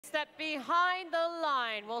step behind the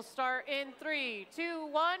line. We'll start in 3, 2,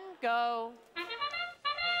 1, go.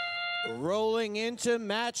 Rolling into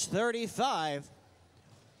match 35.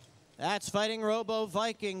 That's Fighting Robo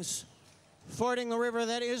Vikings, fording the river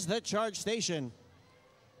that is the charge station.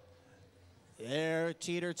 They're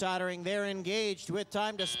teeter-tottering, they're engaged with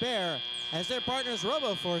time to spare as their partners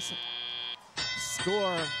RoboForce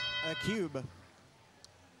score a cube.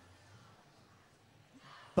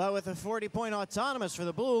 But with a 40-point autonomous for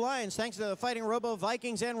the Blue Lions, thanks to the Fighting Robo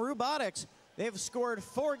Vikings and Robotics, they've scored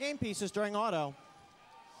 4 game pieces during auto.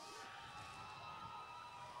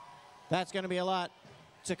 That's going to be a lot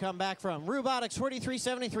to come back from. Robotics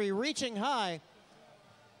 43-73, reaching high.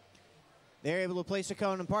 They're able to place a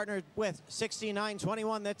cone and partnered with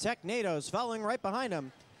 69-21, the Technados, following right behind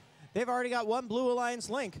them. They've already got 1 Blue Alliance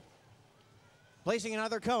link, placing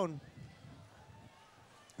another cone.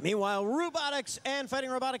 Meanwhile, Robotics and Fighting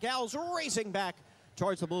Robotic Owls racing back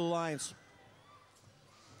towards the Blue Alliance.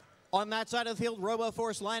 On that side of the field,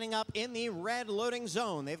 RoboForce lining up in the red loading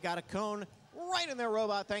zone. They've got a cone right in their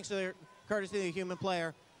robot, thanks to their courtesy of the human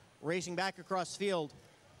player, racing back across the field.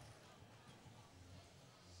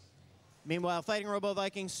 Meanwhile, Fighting Robo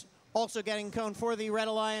Vikings also getting cone for the Red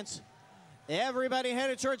Alliance. Everybody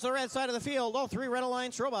headed towards the red side of the field, all 3 Red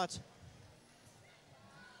Alliance robots.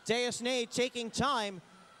 Deus Nade taking time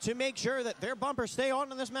to make sure that their bumpers stay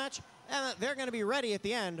on in this match and that they're going to be ready at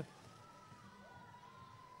the end.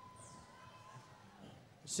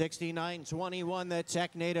 69-21, the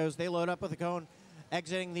Technados, they load up with a cone,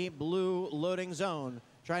 exiting the blue loading zone,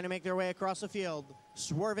 trying to make their way across the field,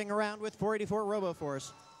 swerving around with 484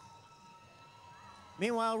 RoboForce.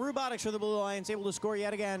 Meanwhile, Robotics for the Blue Alliance able to score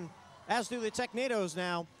yet again, as do the Technados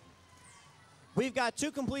now. We've got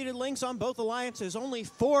 2 completed links on both alliances. Only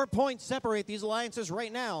 4 points separate these alliances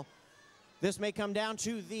right now. This may come down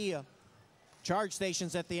to the charge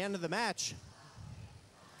stations at the end of the match.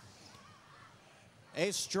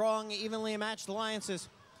 A strong, evenly matched alliances.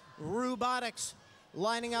 Robotics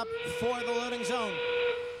lining up for the loading zone.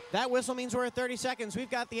 That whistle means we're at 30 seconds. We've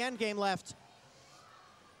got the end game left.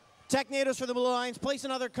 Technados for the Blue Alliance place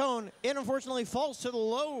another cone. It unfortunately falls to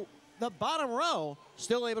the bottom row,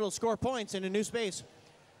 still able to score points in a new space.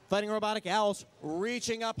 Fighting Robotic Owls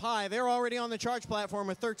reaching up high. They're already on the charge platform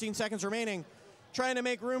with 13 seconds remaining, trying to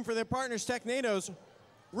make room for their partners, Technados.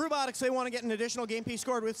 Robotics, they want to get an additional game piece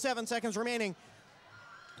scored with 7 seconds remaining.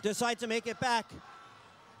 Decide to make it back.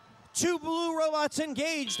 2 blue robots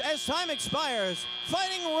engaged as time expires.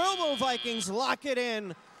 Fighting Robo Vikings lock it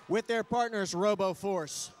in with their partners,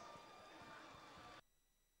 RoboForce.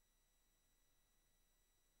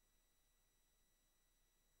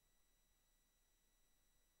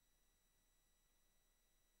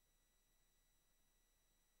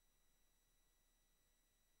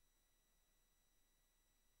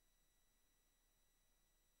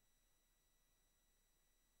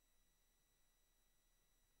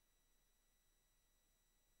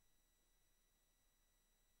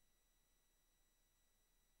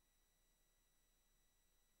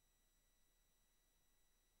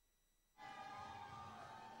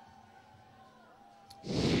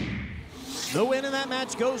 The win in that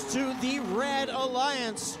match goes to the Red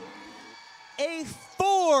Alliance. A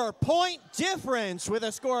 4-point difference with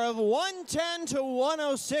a score of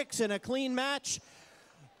 110-106 in a clean match.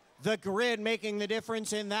 The grid making the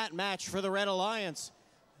difference in that match for the Red Alliance.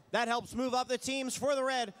 That helps move up the teams for the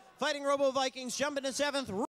Red. Fighting Robo Vikings jump into 7th.